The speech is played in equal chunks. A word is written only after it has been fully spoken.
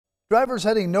Drivers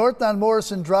heading north on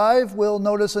Morrison Drive will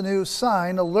notice a new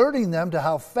sign alerting them to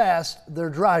how fast they're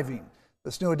driving.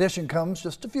 This new addition comes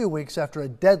just a few weeks after a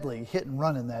deadly hit and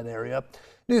run in that area.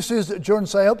 News 2's Jordan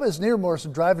Siopa is near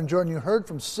Morrison Drive. And Jordan, you heard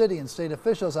from city and state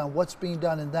officials on what's being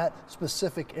done in that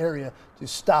specific area to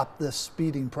stop this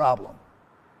speeding problem.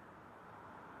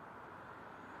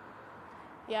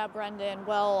 Yeah, Brendan.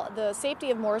 Well, the safety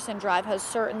of Morrison Drive has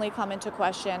certainly come into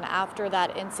question after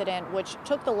that incident, which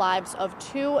took the lives of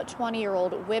two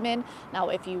 20-year-old women. Now,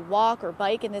 if you walk or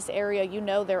bike in this area, you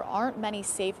know there aren't many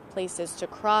safe places to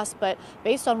cross. But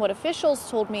based on what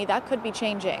officials told me, that could be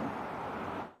changing.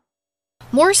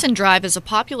 Morrison Drive is a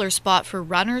popular spot for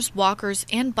runners, walkers,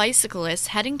 and bicyclists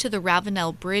heading to the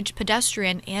Ravenel Bridge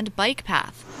pedestrian and bike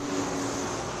path.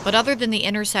 But other than the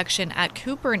intersection at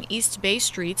Cooper and East Bay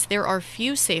Streets, there are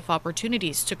few safe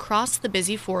opportunities to cross the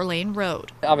busy 4-lane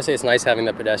road. Obviously, it's nice having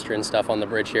the pedestrian stuff on the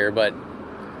bridge here, but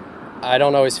I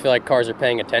don't always feel like cars are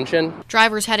paying attention.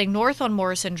 Drivers heading north on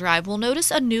Morrison Drive will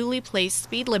notice a newly placed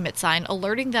speed limit sign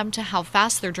alerting them to how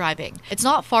fast they're driving. It's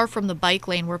not far from the bike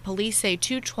lane where police say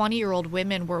two 20-year-old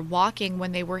women were walking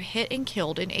when they were hit and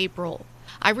killed in April.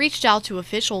 I reached out to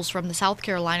officials from the South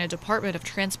Carolina Department of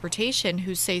Transportation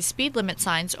who say speed limit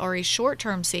signs are a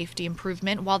short-term safety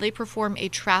improvement while they perform a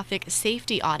traffic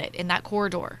safety audit in that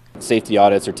corridor. Safety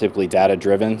audits are typically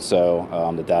data-driven,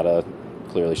 so the data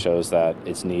clearly shows that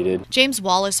it's needed. James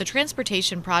Wallace, a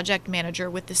transportation project manager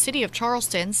with the City of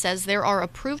Charleston, says there are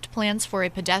approved plans for a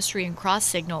pedestrian cross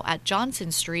signal at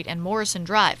Johnson Street and Morrison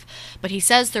Drive, but he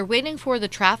says they're waiting for the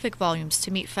traffic volumes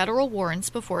to meet federal warrants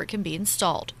before it can be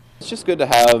installed. It's just good to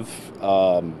have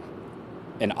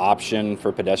an option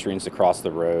for pedestrians to cross the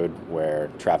road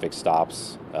where traffic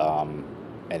stops and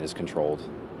is controlled,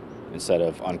 instead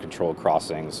of uncontrolled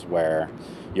crossings where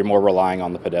you're more relying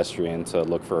on the pedestrian to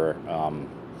look for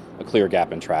a clear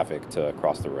gap in traffic to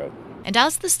cross the road. And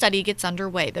as the study gets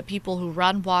underway, the people who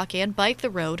run, walk, and bike the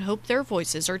road hope their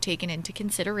voices are taken into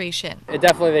consideration.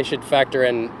 They should factor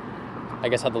in, I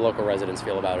guess, how the local residents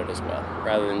feel about it as well,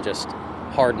 rather than just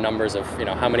hard numbers of,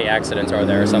 how many accidents are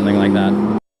there or something like that.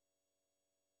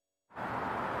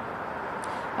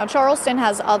 Now, Charleston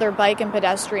has other bike and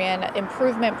pedestrian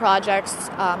improvement projects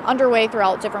underway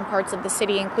throughout different parts of the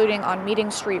city, including on Meeting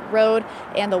Street Road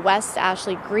and the West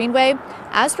Ashley Greenway.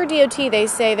 As for DOT, they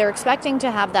say they're expecting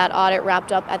to have that audit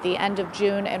wrapped up at the end of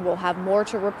June, and we'll have more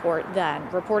to report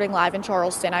then. Reporting live in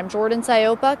Charleston, I'm Jordan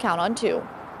Siopa. Count on 2.